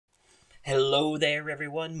Hello there,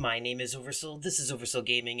 everyone. My name is Oversoul. This is Oversoul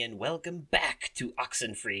Gaming, and welcome back to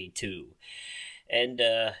Oxenfree 2. And,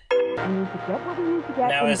 now,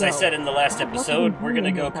 as I said in the last episode, we're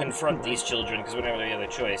gonna go confront these children, because we don't have any other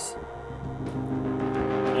choice.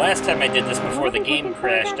 Last time I did this before the game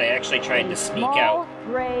crashed, I actually tried to sneak out.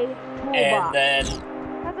 And then...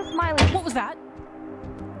 That's a smiley. What was that?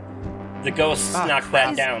 The ghosts knocked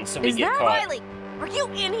that down, so we get caught. Smiley, are you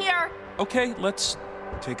in here? Okay, let's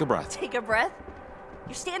take a breath. Take a breath?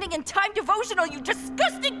 You're standing in time devotional, you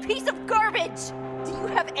disgusting piece of garbage! Do you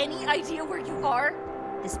have any idea where you are?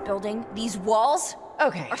 This building, these walls?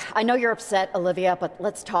 Okay, I know you're upset, Olivia, but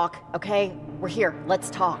let's talk, okay? We're here,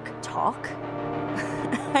 let's talk. Talk?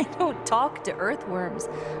 I don't talk to earthworms.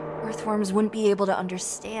 Earthworms wouldn't be able to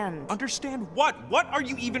understand. Understand what? What are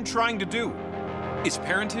you even trying to do? Is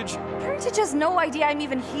parentage? Parentage has no idea I'm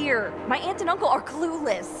even here. My aunt and uncle are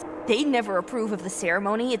clueless. They never approve of the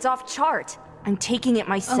ceremony. It's off chart. I'm taking it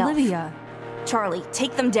myself. Olivia. Charlie,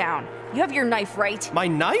 take them down. You have your knife, right? My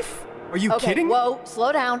knife? Are you Okay, kidding? whoa,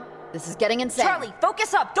 slow down. This is getting insane. Charlie,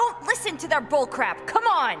 focus up. Don't listen to their bullcrap. Come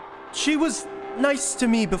on. She was nice to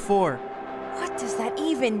me before. What does that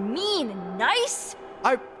even mean? Nice?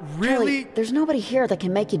 I really... Charlie, there's nobody here that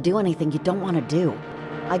can make you do anything you don't want to do.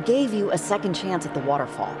 I gave you a second chance at the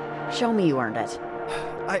waterfall. Show me you earned it.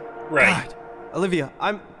 Right. God. Olivia,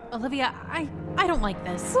 Olivia, I don't like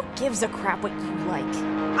this. Who gives a crap what you like?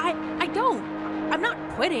 I don't. I'm not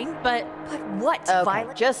quitting, but... But what, Okay,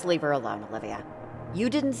 Violet? just leave her alone, Olivia. You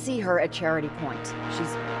didn't see her at Charity Point.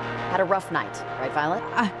 She's had a rough night, right, Violet?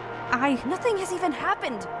 Nothing has even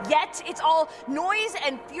happened yet. It's all noise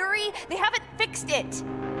and fury. They haven't fixed it.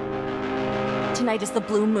 Tonight is the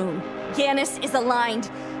blue moon. Yanis is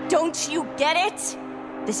aligned. Don't you get it?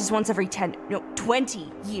 This is once every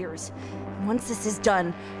 20 years. And once this is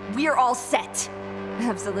done, we're all set.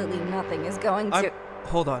 Absolutely nothing is going to...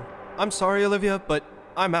 Hold on. I'm sorry, Olivia, but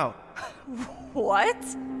I'm out. What?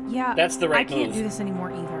 Yeah, That's the right I can't move. do this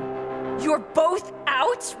anymore either. You're both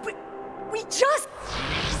out? We just...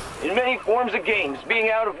 In many forms of games,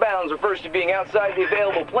 being out of bounds refers to being outside the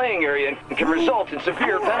available playing area and can result in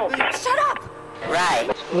severe penalties. Shut up! Right.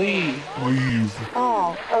 Please. Please.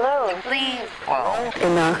 Oh, hello. Please. Well,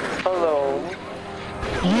 enough. Hello.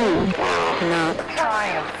 You will not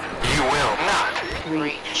triumph. You will not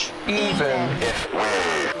reach. Even if we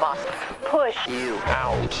must push you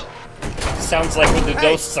out. Sounds like when the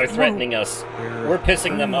ghosts are threatening us. We're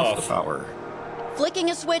pissing them off. The power. Flicking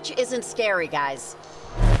a switch isn't scary, guys.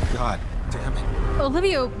 God damn it.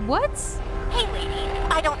 Olivia, what? Hey, lady,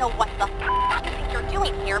 I don't know what the f*** you think you're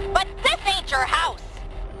doing here, but this ain't your house!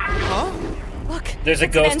 Huh? Look, There's a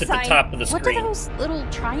it's an ghost at the ensign. top of the What do screen. those little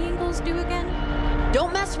triangles do again?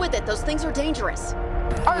 Don't mess with it. Those things are dangerous.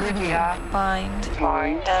 Olivia, find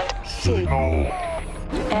and seek.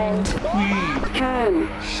 And we can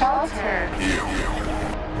shelter you.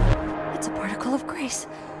 It's a particle of grace.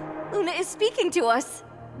 Luna is speaking to us.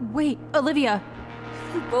 Wait, Olivia.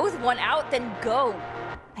 If you both want out, then go.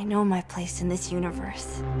 I know my place in this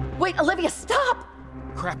universe. Wait, Olivia, stop!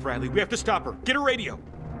 Crap, Riley, we have to stop her. Get a radio.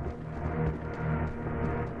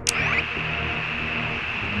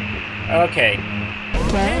 Okay.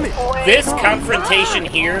 This confrontation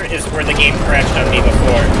here is where the game crashed on me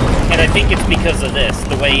before. And I think it's because of this.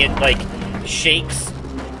 The way it, like, shakes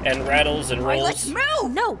and rattles and rolls. Let's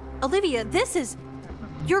move! No, Olivia, this is...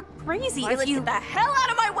 You're crazy Violet, if you... get the hell out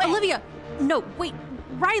of my way! Olivia, no, wait.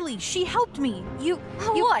 Riley, she helped me. You...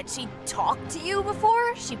 What? She talked to you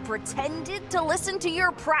before? She pretended to listen to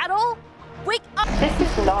your prattle? Wake up! This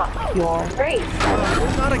is not your race.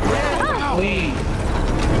 Not again. Please.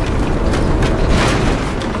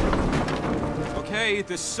 Okay,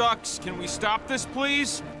 this sucks. Can we stop this,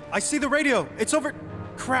 please? I see the radio. It's over...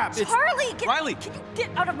 Crap, it's... Charlie, Riley! Can you get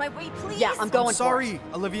out of my way, please? Yeah, I'm going I'm sorry,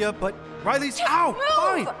 Olivia, but Riley's... Just Ow!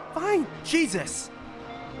 move! Fine. Jesus.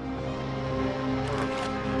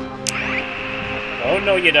 Oh,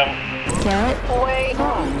 no, you don't. Get away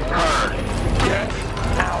from her. Get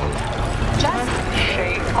out. Just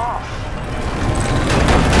shake off.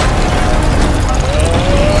 Oh,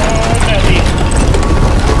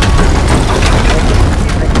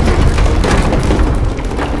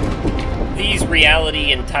 Nelly. These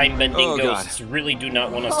reality and time-bending ghosts really do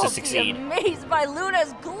not want us to succeed. Be amazed by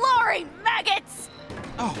Luna's glory, maggots!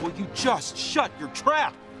 Oh, will you just shut your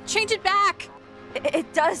trap? Change it back!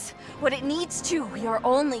 It does what it needs to. We are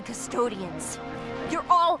only custodians. You're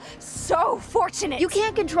all so fortunate. You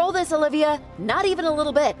can't control this, Olivia. Not even a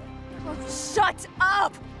little bit. Oh, shut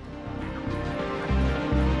up!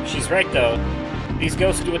 She's right, though. These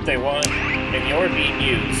ghosts do what they want, and you're being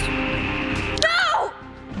used. No!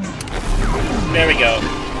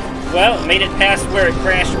 Well, made it past where it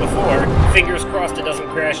crashed before. Fingers crossed it doesn't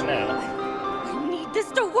crash now. I need this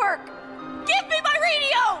to work! Give me my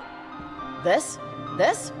radio! This?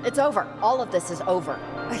 This? It's over. All of this is over.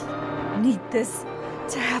 I need this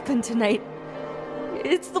to happen tonight.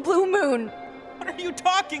 It's the blue moon. What are you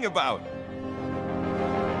talking about?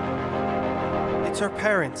 It's her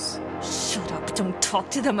parents. Shut up, don't talk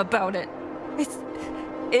to them about it. It's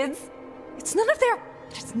none of their...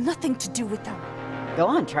 It has nothing to do with them. Go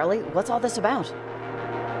on, Charlie. What's all this about?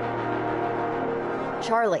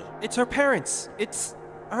 Charlie. It's her parents. It's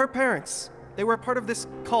her parents. They were part of this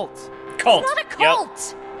cult. Cult. It's not a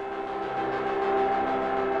cult!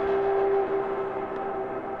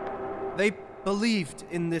 They believed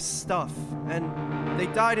in this stuff, and they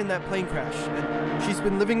died in that plane crash, and she's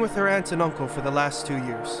been living with her aunt and uncle for the last 2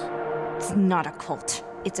 years. It's not a cult.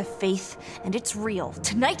 It's a faith, and it's real.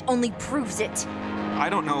 Tonight only proves it. I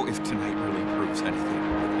don't know if tonight really proves anything.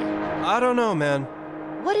 I don't know, man.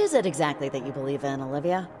 What is it exactly that you believe in,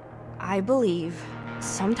 Olivia? I believe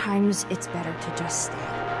sometimes it's better to just stay.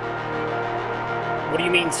 What do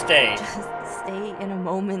you mean stay? Just stay in a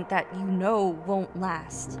moment that you know won't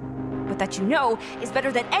last. But that you know is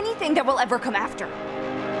better than anything that will ever come after.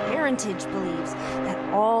 Heritage believes that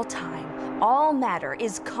all time, all matter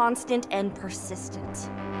is constant and persistent.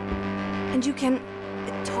 And you can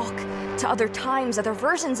talk to other times, other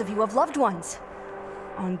versions of you, of loved ones.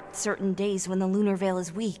 On certain days when the lunar veil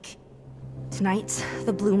is weak. Tonight's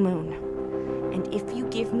the blue moon. And if you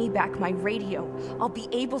give me back my radio, I'll be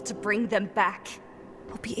able to bring them back.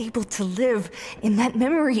 I'll be able to live in that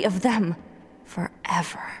memory of them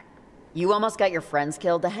forever. You almost got your friends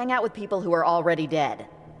killed to hang out with people who are already dead.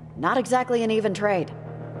 Not exactly an even trade.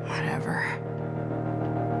 Whatever.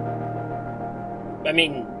 I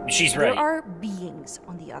mean, she's right. There are beings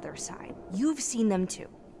on the other side. You've seen them too.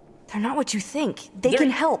 They're not what you think. They can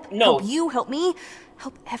help. No. Help you, help me,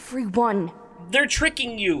 help everyone. They're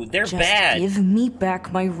tricking you. They're Just bad. give me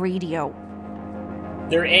back my radio.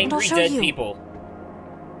 They're I'll angry show dead you. people.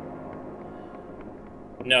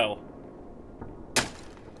 No.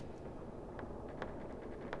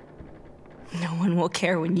 No one will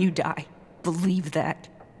care when you die. Believe that.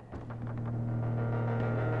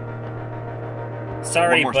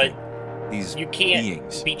 Sorry, One more but thing. These you can't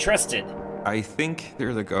beings. be trusted. I think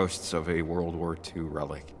they're the ghosts of a World War II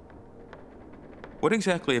relic. What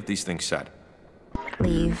exactly have these things said?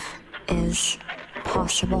 Leave is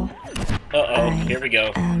possible. Uh-oh, here we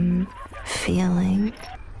go. Feeling.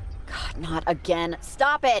 God, not again.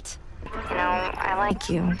 Stop it! You know, I like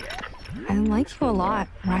you. I like you a lot,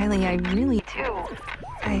 Riley. I really do.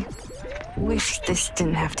 I wish this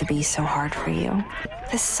didn't have to be so hard for you.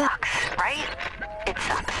 This sucks, right? It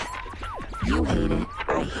sucks. You hate it.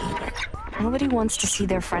 I hate it. Nobody wants to see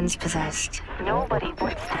their friends possessed. Nobody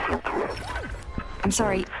wants to feel possessed. I'm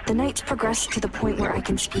sorry, the night's progressed to the point where I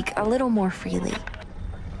can speak a little more freely.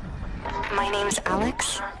 My name's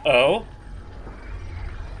Alex. Oh?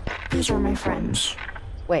 These are my friends.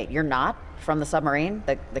 Wait, you're not? From the submarine?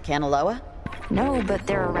 The Kanaloa? No, but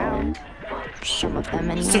they're around. Some of them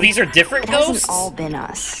anyway. So these are different It ghosts? hasn't all been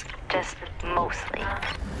us. Just mostly.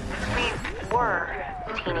 We were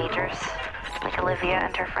teenagers. Like Olivia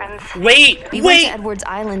and her friends. Wait, We went to Edwards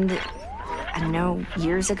Island, I don't know,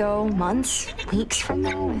 years ago, months, weeks from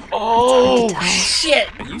now. Oh, It's hard to tell. shit!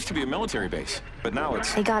 It used to be a military base, but now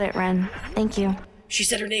it's... They got it, Ren. Thank you. She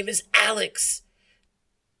said her name is Alex.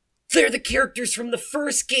 They're the characters from the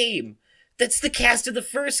first game. That's the cast of the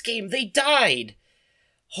first game. They died.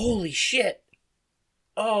 Holy shit.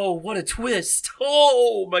 Oh, what a twist.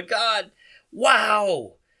 Oh, my God.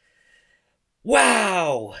 Wow.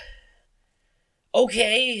 Wow.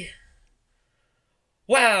 Okay.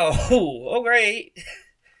 Wow. Oh, great.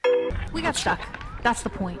 We got stuck. That's the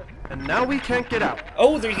point. And now we can't get out.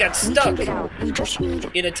 Oh, they got We can stuck get out. We just need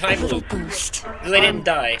in a time little loop. boost. They didn't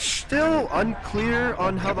die. Still unclear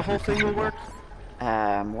on how the whole thing will work.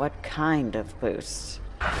 What kind of boost?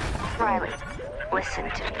 Riley, listen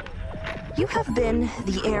to me. You have been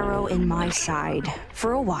the arrow in my side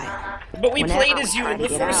for a while. But we Whenever played as you try in to the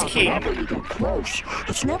get first out, game. whenever we get close,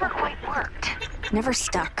 it's never quite worked. Never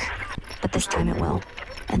stuck. But this time it will.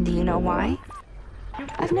 And do you know why?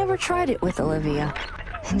 I've never tried it with Olivia.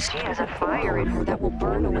 And she has a fire in her that will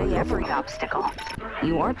burn away every obstacle.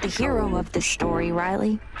 You aren't the hero of this story,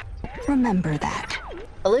 Riley. Remember that.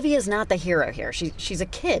 Olivia's not the hero here. She's a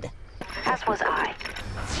kid. As was I.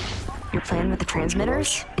 Your plan with the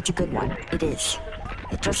transmitters? It's a good one. It is.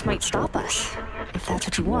 It just might stop us. If that's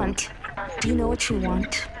what you want. Do you know what you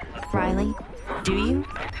want, Riley? Do you?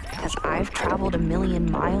 Because I've traveled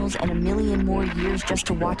 1,000,000 miles and 1,000,000 more years just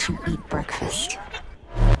to watch you eat breakfast.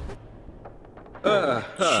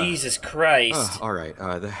 Jesus Christ. All right.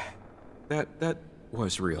 That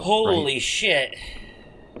was real. Holy right? shit.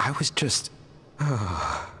 I was just.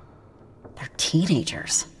 They're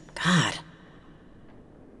teenagers. God.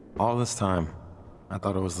 All this time, I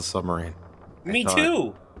thought it was the submarine. Me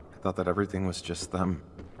too. I thought that everything was just them.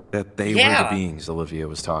 That they were Yeah. the beings Olivia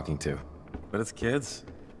was talking to. But it's kids.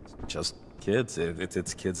 It's just kids.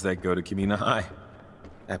 It's kids that go to Kamina High.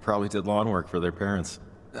 That probably did lawn work for their parents.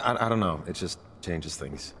 I don't know. It just changes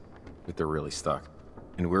things. But they're really stuck.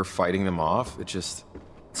 And we're fighting them off. It's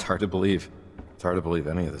hard to believe. It's hard to believe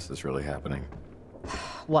any of this is really happening.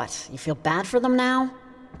 What, you feel bad for them now?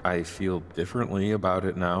 I feel differently about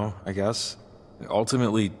it now, I guess.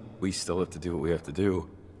 Ultimately, we still have to do what we have to do.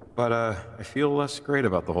 But, I feel less great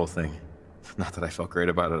about the whole thing. Not that I felt great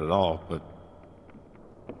about it at all, but...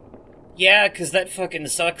 Yeah, because that fucking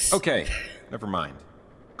sucks. Okay, never mind.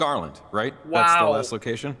 Garland, right? Wow. That's the last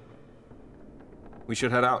location? We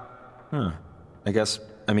should head out. I guess,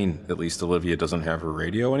 at least Olivia doesn't have her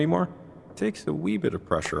radio anymore. Takes a wee bit of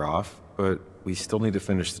pressure off, but we still need to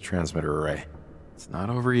finish the transmitter array. It's not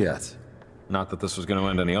over yet. Not that this was going to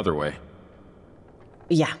end any other way.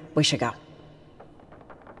 Yeah, we should go.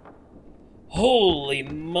 Holy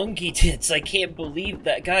monkey tits, I can't believe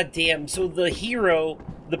that. Goddamn. So the hero,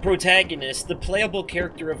 the protagonist, the playable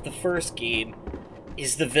character of the first game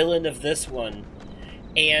is the villain of this one.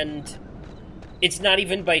 And it's not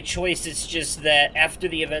even by choice, it's just that after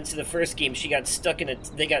the events of the first game, she got stuck in a...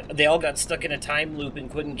 They all got stuck in a time loop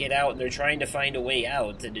and couldn't get out, and they're trying to find a way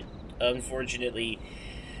out, and unfortunately,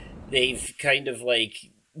 they've kind of,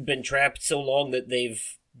 been trapped so long that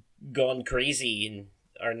they've gone crazy and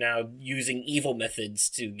are now using evil methods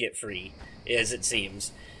to get free, as it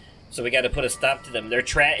seems. So we gotta put a stop to them.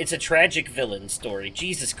 It's a tragic villain story.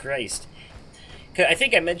 Jesus Christ. I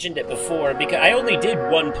think I mentioned it before, because I only did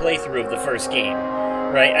one playthrough of the first game,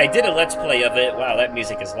 right? I did a Let's Play of it. Wow, that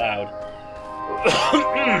music is loud.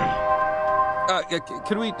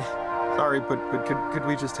 Could we... Sorry, but could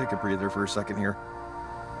we just take a breather for a second here?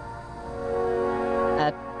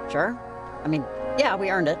 Sure. Yeah,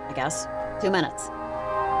 we earned it, I guess. 2 minutes.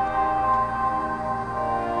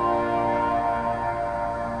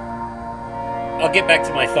 I'll get back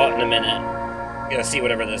to my thought in a minute. Gotta see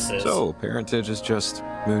whatever this is. So, parentage is just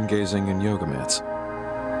moon gazing and yoga mats.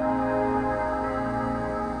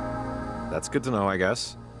 That's good to know, I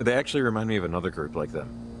guess. They actually remind me of another group like them.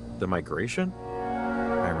 The Migration?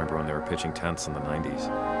 I remember when they were pitching tents in the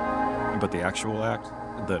 90s. But the actual act,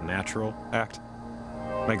 the natural act,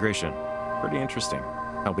 Migration, pretty interesting.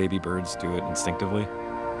 How baby birds do it instinctively.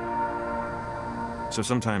 So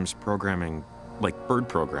sometimes programming, like bird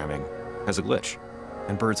programming, has a glitch.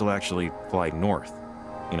 And birds will actually fly north,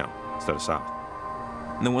 instead of south.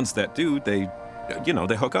 And the ones that do, they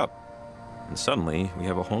hook up. And suddenly, we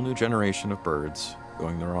have a whole new generation of birds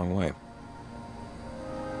going the wrong way.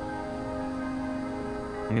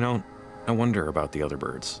 I wonder about the other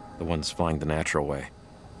birds, the ones flying the natural way,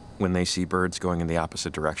 when they see birds going in the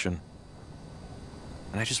opposite direction.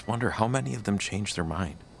 And I just wonder how many of them change their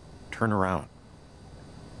mind, turn around.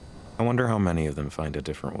 I wonder how many of them find a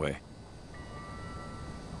different way.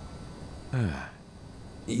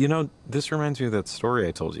 This reminds me of that story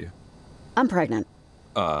I told you. I'm pregnant.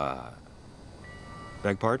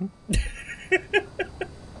 Beg pardon?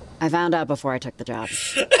 I found out before I took the job.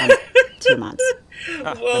 2 months. And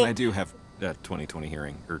I do have a 20/20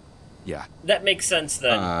 hearing, yeah. That makes sense,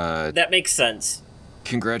 then. That makes sense.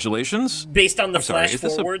 Congratulations? Based on the flash is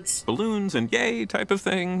this forwards? a balloons and yay type of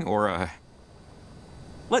thing, or,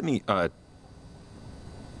 let me know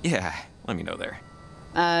there.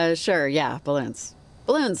 Sure, yeah, balloons.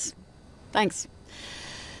 Balloons. Thanks.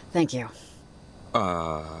 Thank you.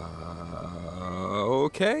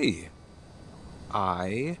 Okay.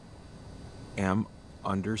 I am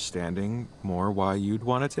understanding more why you'd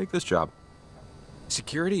want to take this job.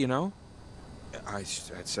 Security, I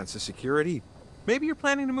sense a security. Maybe you're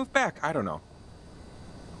planning to move back. I don't know.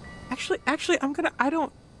 Actually, I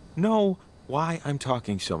don't know why I'm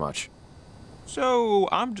talking so much. So,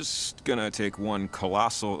 I'm just gonna take one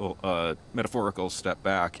colossal, metaphorical step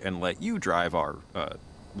back and let you drive our,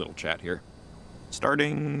 little chat here.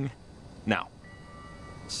 Starting now.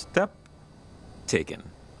 Step taken.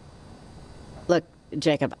 Look,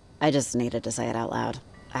 Jacob, I just needed to say it out loud.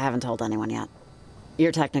 I haven't told anyone yet.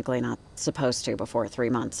 You're technically not supposed to before 3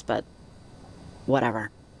 months, but whatever.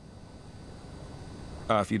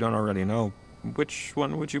 If you don't already know, which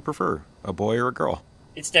one would you prefer? A boy or a girl?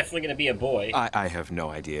 It's definitely gonna be a boy. I have no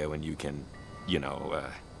idea when you can,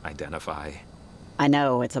 identify. I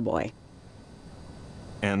know it's a boy.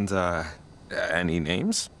 And, any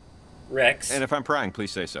names? Rex. And if I'm prying,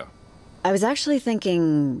 please say so. I was actually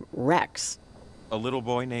thinking Rex. A little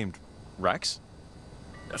boy named Rex?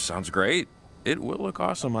 That sounds great. It will look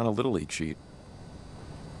awesome on a Little League sheet.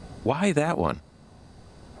 Why that one?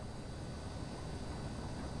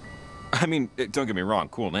 I mean, don't get me wrong,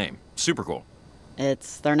 cool name. Super cool.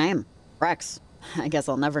 It's their name, Rex. I guess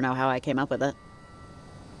I'll never know how I came up with it.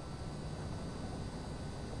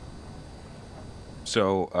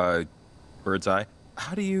 So, Bird's Eye,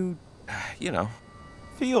 how do you,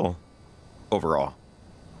 feel overall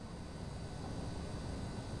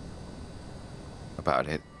about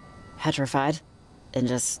it? Petrified. In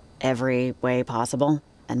just every way possible.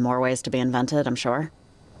 And more ways to be invented, I'm sure.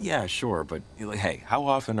 Yeah, sure, but hey, how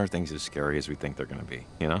often are things as scary as we think they're going to be,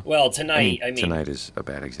 you know? Well, tonight, I mean... Tonight is a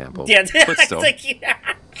bad example. Yeah, but still.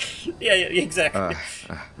 Yeah, exactly.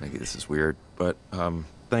 Maybe this is weird, but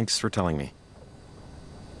thanks for telling me.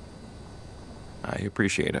 I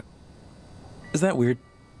appreciate it. Is that weird?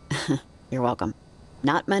 You're welcome.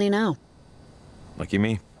 Not many know. Lucky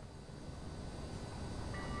me.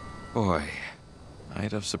 Boy,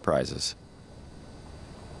 night of surprises.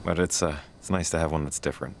 But it's nice to have one that's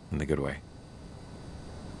different, in the good way.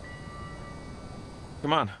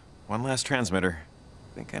 Come on, one last transmitter.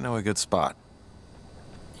 I think I know a good spot.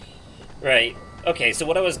 Right. Okay, so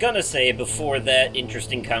what I was gonna say before that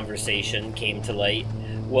interesting conversation came to light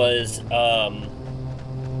was,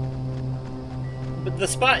 but the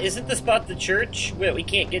spot, isn't the spot the church that we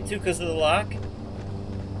can't get to because of the lock?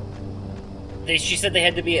 She said they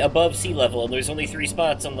had to be above sea level, and there's only 3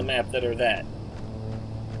 spots on the map that are that.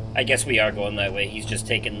 I guess we are going that way. He's just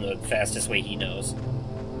taking the fastest way he knows.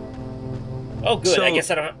 Oh, good. So, I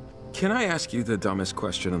guess I don't... Can I ask you the dumbest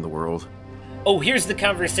question in the world? Oh, here's the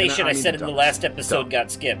conversation I said in the last episode Dumb.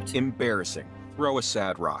 got skipped. Embarrassing. Throw a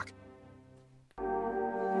sad rock.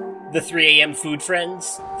 The 3 a.m. food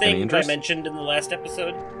friends thing that I interest? mentioned in the last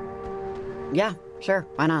episode? Yeah, sure,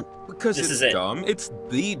 why not? Because This it's is it. dumb. It's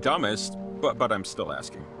the dumbest, but I'm still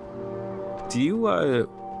asking. Do you,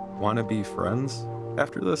 want to be friends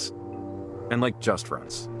after this? And, like, just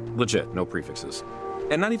friends. Legit, no prefixes.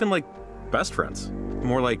 And not even, like, best friends.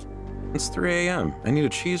 More like, it's 3 a.m. I need a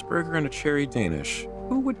cheeseburger and a cherry Danish.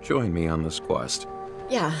 Who would join me on this quest?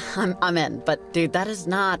 Yeah, I'm in, but dude, that is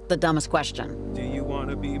not the dumbest question. Do you want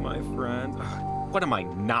to be my friend? Ugh, what am I,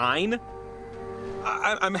 9?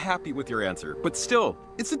 I'm happy with your answer, but still,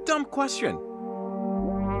 it's a dumb question.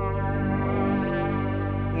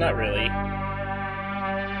 Not really.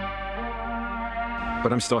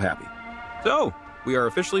 But I'm still happy. So, we are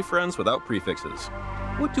officially friends without prefixes.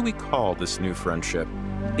 What do we call this new friendship?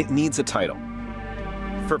 It needs a title.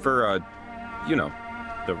 For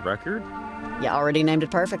the record? You already named it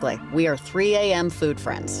perfectly. We are 3 a.m. food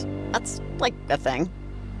friends. That's, like, a thing.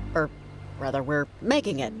 Or, rather, we're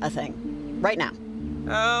making it a thing. Right now.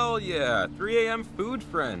 Hell yeah, 3 a.m. food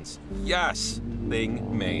friends. Yes,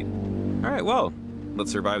 thing made. All right, well,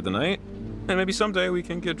 let's survive the night, and maybe someday we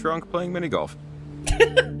can get drunk playing mini-golf.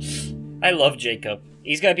 I love Jacob.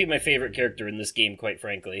 He's gotta be my favorite character in this game, quite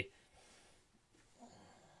frankly.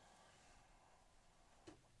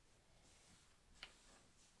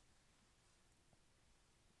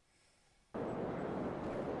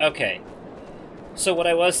 Okay. So what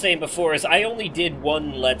I was saying before is I only did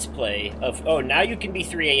one Let's Play of... Oh, now you can be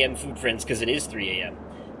 3 a.m. food friends because it is 3 a.m.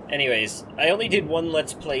 Anyways, I only did one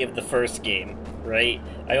Let's Play of the first game, right?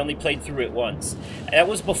 I only played through it once. That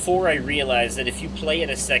was before I realized that if you play it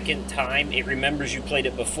a second time, it remembers you played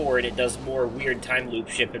it before, and it does more weird time loop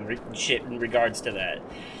shit in regards to that.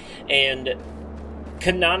 And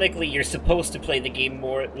canonically, you're supposed to play the game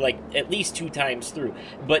more, like, at least 2 times through.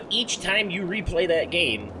 But each time you replay that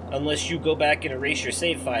game, unless you go back and erase your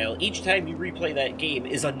save file, each time you replay that game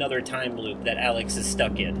is another time loop that Alex is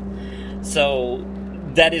stuck in. So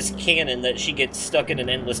that is canon, that she gets stuck in an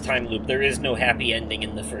endless time loop. There is no happy ending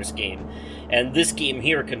in the first game. And this game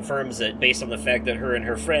here confirms it, based on the fact that her and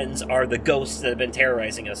her friends are the ghosts that have been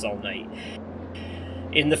terrorizing us all night.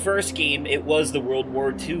 In the first game, it was the World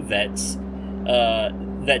War II vets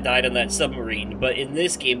that died on that submarine, but in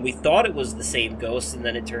this game, we thought it was the same ghost, and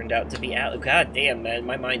then it turned out to be Alex. God damn, man,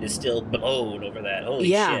 my mind is still blown over that. Holy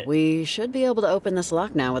shit. Yeah, we should be able to open this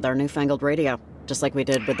lock now with our newfangled radio, just like we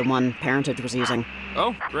did with the one Parentage was using.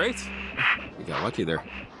 Oh, great. We got lucky there.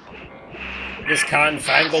 This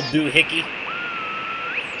confangled doohickey.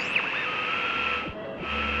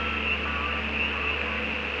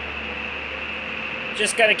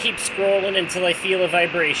 Just gotta keep scrolling until I feel a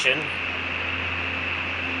vibration.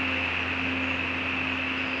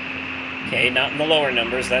 Okay, not in the lower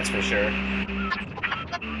numbers, that's for sure.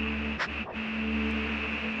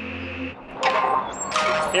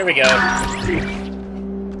 Here we go.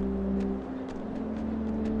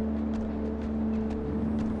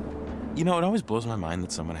 You know, it always blows my mind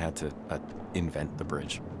that someone had to invent the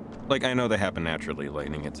bridge. Like, I know they happen naturally,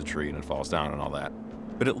 lightning hits a tree and it falls down and all that.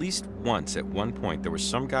 But at least once, at one point, there was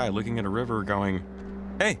some guy looking at a river going,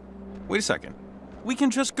 hey, wait a second. We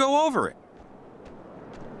can just go over it.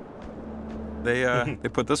 They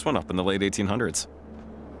put this one up in the late 1800s.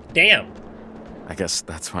 Damn. I guess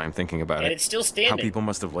that's why I'm thinking about And it. it's still standing. How people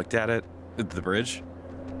must have looked at it, the bridge.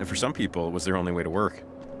 And for some people, it was their only way to work.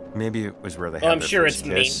 Maybe it was where they had I'm their sure first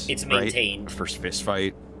kiss, it's right? maintained. First fist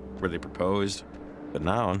fight, where they proposed. But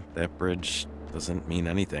now, that bridge doesn't mean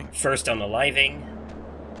anything. First on the living.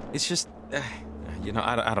 It's just, you know,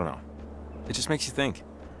 I don't know. It just makes you think.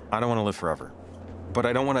 I don't want to live forever. But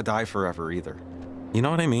I don't want to die forever either. You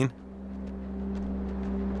know what I mean?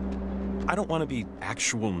 I don't want to be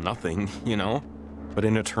actual nothing, you know? But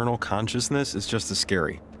an eternal consciousness is just as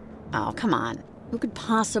scary. Oh, come on. Who could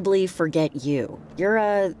possibly forget you? You're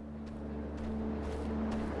a...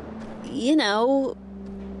 You know...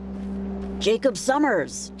 Jacob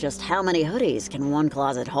Summers. Just how many hoodies can one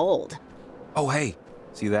closet hold? Oh, hey,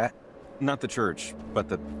 see that? Not the church, but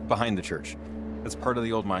the behind the church. It's part of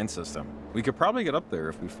the old mine system. We could probably get up there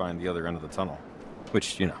if we find the other end of the tunnel.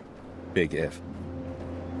 Which, you know, big if.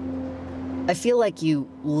 I feel like you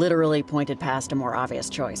literally pointed past a more obvious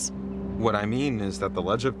choice. What I mean is that the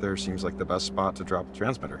ledge up there seems like the best spot to drop a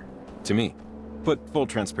transmitter. To me. But full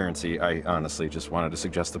transparency, I honestly just wanted to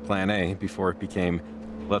suggest a plan A before it became,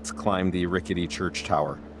 let's climb the rickety church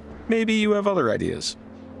tower. Maybe you have other ideas.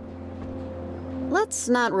 Let's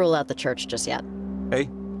not rule out the church just yet. Hey,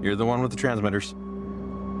 you're the one with the transmitters.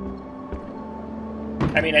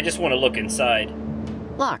 I mean, I just want to look inside.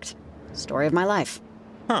 Locked. Story of my life.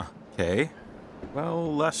 Huh, okay.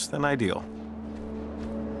 Well, less than ideal.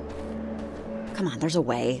 Come on, there's a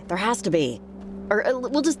way. There has to be. Or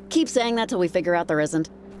we'll just keep saying that till we figure out there isn't.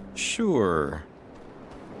 Sure.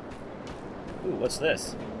 Ooh, what's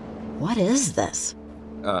this? What is this?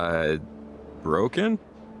 Broken?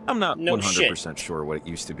 I'm not No 100% sure what it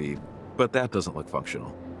used to be, but that doesn't look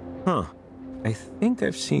functional. Huh. I think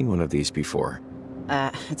I've seen one of these before.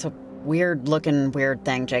 It's a weird-looking weird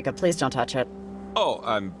thing, Jacob. Please don't touch it. Oh,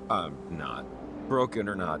 I'm not. Broken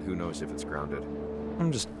or not, who knows if it's grounded.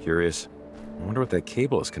 I'm just curious. I wonder what that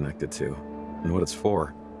cable is connected to, and what it's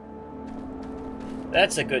for.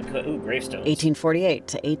 That's a good... Ooh, gravestones. 1848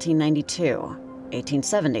 to 1892.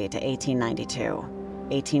 1870 to 1892.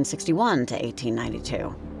 1861 to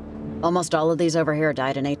 1892. Almost all of these over here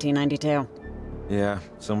died in 1892. Yeah,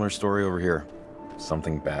 similar story over here.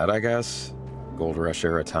 Something bad, I guess? Gold Rush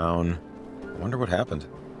era town. I wonder what happened.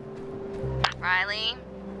 Riley?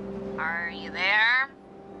 Are you there?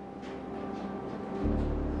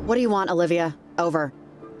 What do you want, Olivia? Over.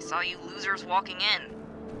 Saw you losers walking in.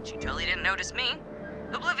 She totally didn't notice me.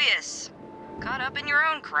 Oblivious. Caught up in your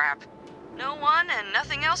own crap. No one and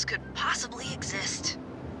nothing else could possibly exist.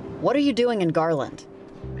 What are you doing in Garland?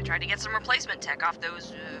 I tried to get some replacement tech off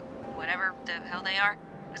those, whatever the hell they are.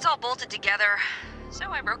 It's all bolted together, so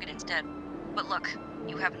I broke it instead. But look,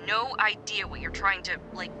 you have no idea what you're trying to,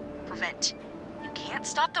 prevent. You can't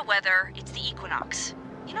stop the weather, it's the equinox.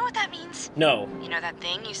 You know what that means? No. You know that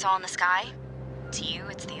thing you saw in the sky? To you,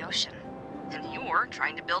 it's the ocean. And you're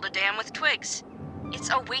trying to build a dam with twigs. It's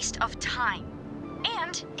a waste of time.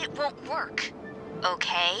 And it won't work.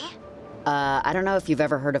 Okay? I don't know if you've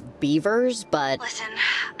ever heard of beavers, but... Listen,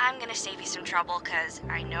 I'm gonna save you some trouble, cause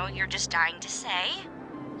I know you're just dying to say.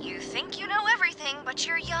 You think you know everything, but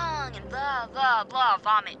you're young and blah, blah, blah,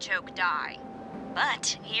 vomit, choke, die.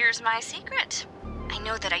 But here's my secret. I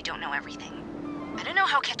know that I don't know everything. I don't know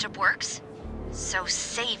how ketchup works, so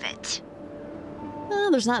save it.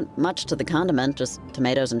 There's not much to the condiment, just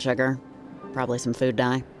tomatoes and sugar. Probably some food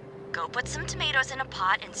dye. Go put some tomatoes in a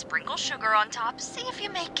pot and sprinkle sugar on top, see if you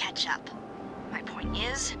make ketchup. My point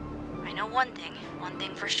is, I know one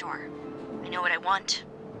thing for sure. I know what I want.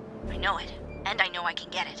 I know it, and I know I can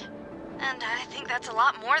get it. And I think that's a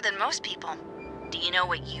lot more than most people. Do you know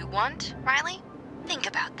what you want, Riley? Think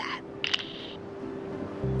about that.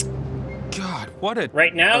 God, what a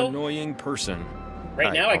Right now? annoying person.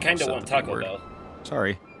 Right now, I almost kind of said want the big Taco word. Bell.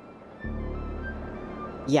 Sorry.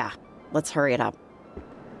 Yeah, let's hurry it up.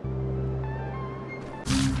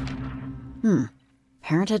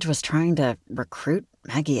 Parentage was trying to recruit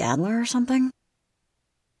Maggie Adler or something?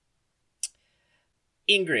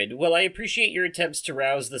 Ingrid, while I appreciate your attempts to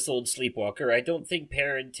rouse this old sleepwalker, I don't think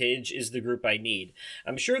parentage is the group I need.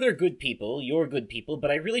 I'm sure they're good people, you're good people,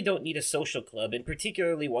 but I really don't need a social club, and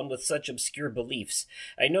particularly one with such obscure beliefs.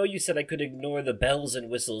 I know you said I could ignore the bells and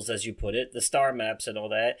whistles, as you put it, the star maps and all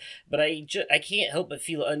that, but I can't help but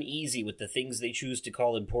feel uneasy with the things they choose to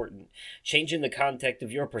call important. Changing the context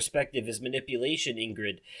of your perspective is manipulation,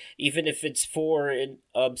 Ingrid, even if it's for an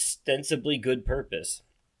ostensibly good purpose.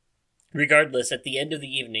 Regardless, at the end of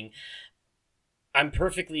the evening, I'm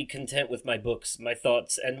perfectly content with my books, my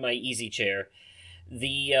thoughts, and my easy chair.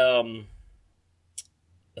 Hold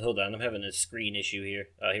on, I'm having a screen issue here.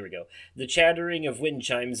 Here we go. The chattering of wind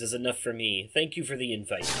chimes is enough for me. Thank you for the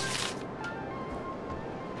invite.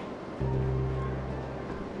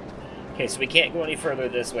 Okay, so we can't go any further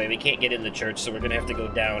this way. We can't get in the church, so we're gonna have to go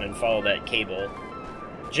down and follow that cable.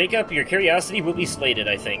 Jacob, your curiosity will be slated,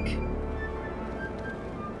 I think.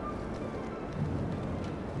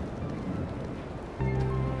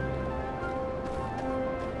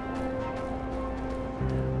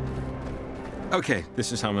 Okay,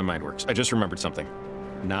 this is how my mind works. I just remembered something.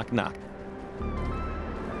 Knock, knock.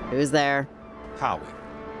 Who's there? Howie.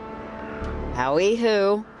 Howie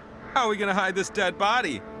who? How are we gonna hide this dead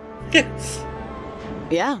body?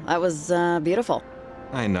 Yeah, that was beautiful.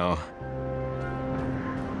 I know.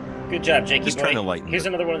 Good job, Jakey Just boy. trying to lighten Here's the-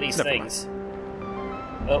 another one of these Never things.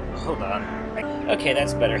 Oh, hold on. Okay,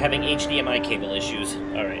 that's better. Having HDMI cable issues.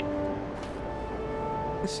 Alright.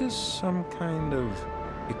 This is some kind of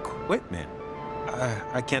equipment.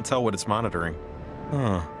 I can't tell what it's monitoring.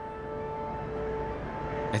 Huh.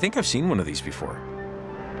 I think I've seen one of these before.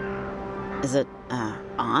 Is it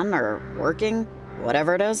on or working?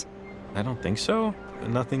 Whatever it is? I don't think so.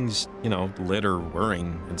 Nothing's, lit or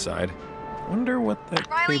whirring inside. Wonder what that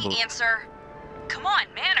Riley, cable... answer. Come on,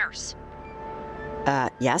 manners.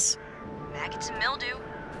 Yes? Maggots and mildew.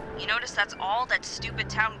 You notice that's all that stupid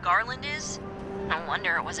town Garland is? No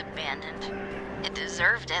wonder it was abandoned. It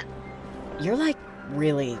deserved it. You're like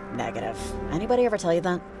really negative. Anybody ever tell you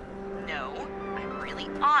that? No, I'm really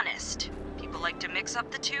honest. People like to mix up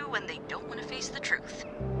the two when they don't want to face the truth.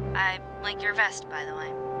 I like your vest, by the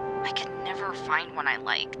way. I could never find one I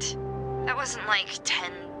liked. That wasn't like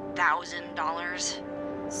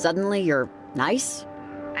 $10,000. Suddenly you're nice?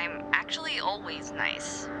 I'm actually always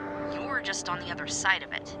nice. You're just on the other side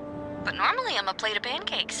of it. But normally I'm a plate of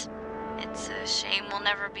pancakes. It's a shame we'll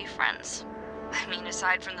never be friends. I mean,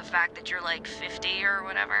 aside from the fact that you're like 50 or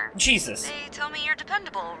whatever. Jesus. They tell me you're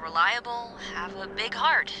dependable, reliable, have a big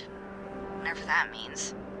heart. Whatever that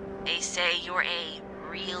means. They say you're a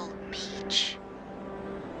real peach.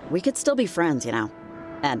 We could still be friends, And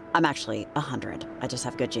I'm actually 100. I just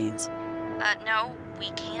have good genes. No, we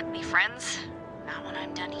can't be friends. Not when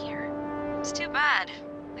I'm done here. It's too bad.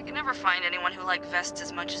 I could never find anyone who liked vests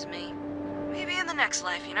as much as me. Maybe in the next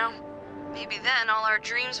life, Maybe then all our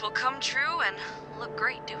dreams will come true and look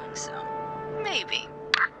great doing so. Maybe.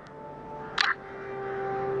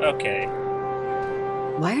 Okay.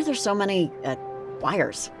 Why are there so many,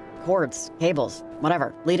 wires, cords, cables,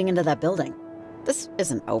 whatever, leading into that building? This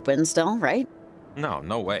isn't open still, right?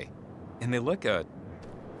 No way. And they look,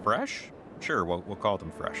 fresh? Sure, we'll call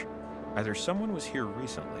them fresh. Either someone was here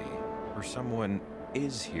recently, or someone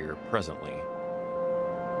is here presently.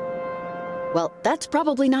 Well, that's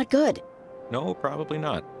probably not good. No, probably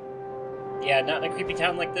not. Yeah, not in a creepy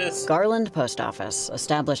town like this. Garland Post Office,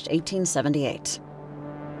 established 1878.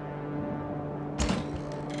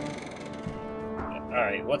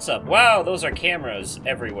 Alright, what's up? Wow, those are cameras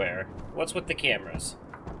everywhere. What's with the cameras?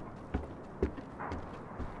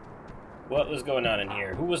 What was going on in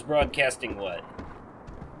here? Who was broadcasting what?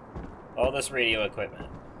 All this radio equipment.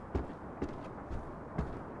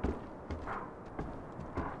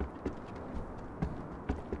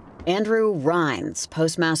 Andrew Rhines,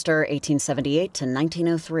 postmaster, 1878 to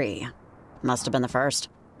 1903. Must have been the first.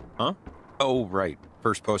 Huh? Oh, right.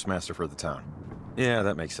 First postmaster for the town. Yeah,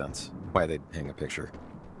 that makes sense. Why they'd hang a picture.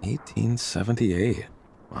 1878.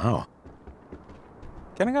 Wow.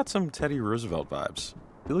 Kinda got some Teddy Roosevelt vibes.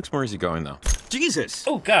 He looks more easygoing, though. Jesus!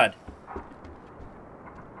 Oh, God!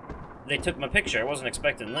 They took my picture. I wasn't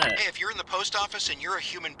expecting that. Hey, if you're in the post office and you're a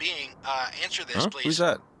human being, answer this, Huh? please. Who's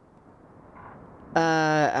that?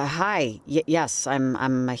 Hi. Yes,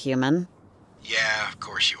 I'm a human. Yeah, of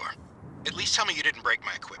course you are. At least tell me you didn't break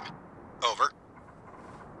my equipment. Over.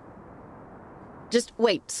 Just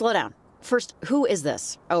wait, slow down. First, who is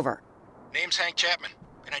this? Over. Name's Hank Chapman,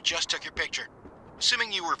 and I just took your picture.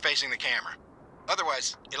 Assuming you were facing the camera.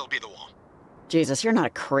 Otherwise, it'll be the wall. Jesus, you're not a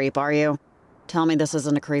creep, are you? Tell me this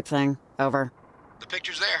isn't a creep thing. Over. The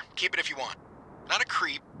picture's there. Keep it if you want. Not a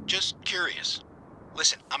creep, just curious.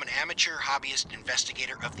 Listen, I'm an amateur hobbyist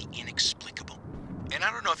investigator of the inexplicable. And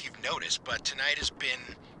I don't know if you've noticed, but tonight has been...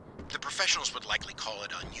 the professionals would likely call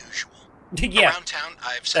it unusual. Yeah, Around town,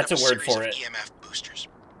 I've set that's up a word series for of it. EMF boosters.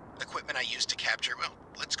 Equipment I use to capture, well,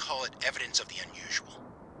 let's call it evidence of the unusual.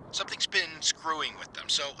 Something's been screwing with them,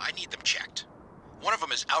 so I need them checked. One of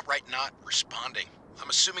them is outright not responding. I'm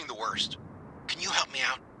assuming the worst. Can you help me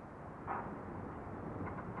out?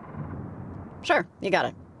 Sure, you got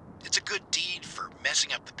it. It's a good deed for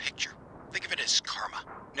messing up the picture. Think of it as karma.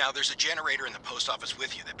 Now, there's a generator in the post office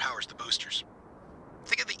with you that powers the boosters.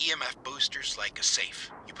 Think of the EMF boosters like a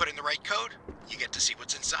safe. You put in the right code, you get to see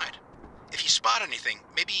what's inside. If you spot anything,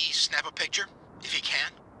 maybe snap a picture. If you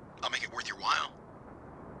can, I'll make it worth your while.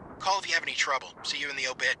 Call if you have any trouble. See you in the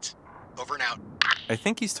obit. Over and out. I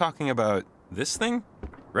think he's talking about this thing,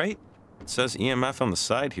 right? It says EMF on the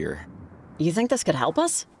side here. You think this could help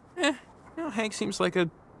us? Hank seems like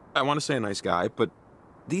I want to say a nice guy, but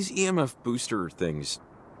these EMF booster things,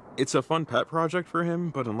 it's a fun pet project for him,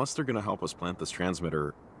 but unless they're going to help us plant this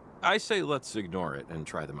transmitter, I say let's ignore it and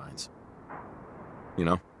try the mines. You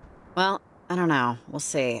know? Well, I don't know. We'll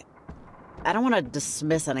see. I don't want to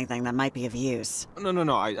dismiss anything that might be of use.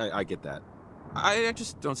 No, I get that. I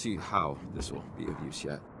just don't see how this will be of use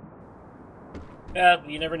yet.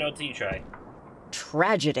 You never know until you try.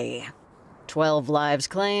 Tragedy. 12 lives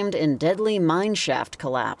claimed in deadly mineshaft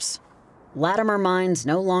collapse. Latimer Mines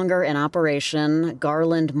no longer in operation.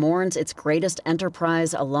 Garland mourns its greatest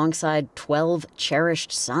enterprise alongside 12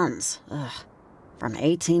 cherished sons. Ugh. From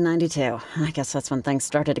 1892. I guess that's when things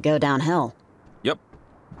started to go downhill. Yep.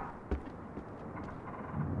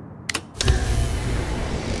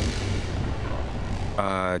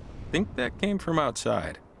 I think that came from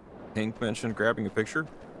outside. Hank mentioned grabbing a picture.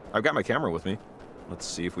 I've got my camera with me. Let's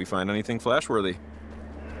see if we find anything flashworthy.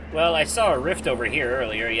 Well, I saw a rift over here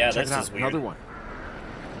earlier. Yeah, Check this it out. is weird. Another one.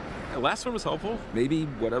 The last one was helpful. Maybe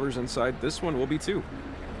whatever's inside this one will be too.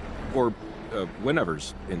 Or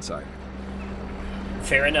whenever's inside.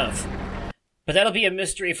 Fair enough. But that'll be a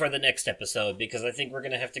mystery for the next episode, because I think we're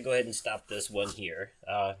going to have to go ahead and stop this one here.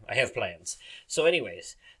 I have plans. So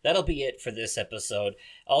anyways, that'll be it for this episode.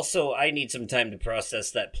 Also, I need some time to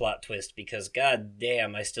process that plot twist, because god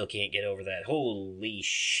damn, I still can't get over that. Holy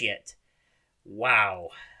shit. Wow.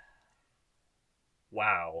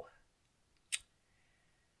 Wow.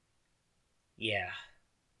 Yeah.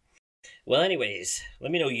 Well, anyways,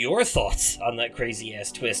 let me know your thoughts on that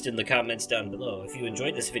crazy-ass twist in the comments down below. If you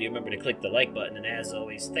enjoyed this video, remember to click the like button, and as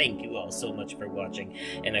always, thank you all so much for watching,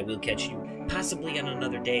 and I will catch you possibly on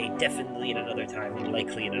another day, definitely at another time, and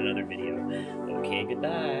likely in another video. Okay,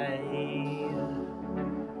 goodbye.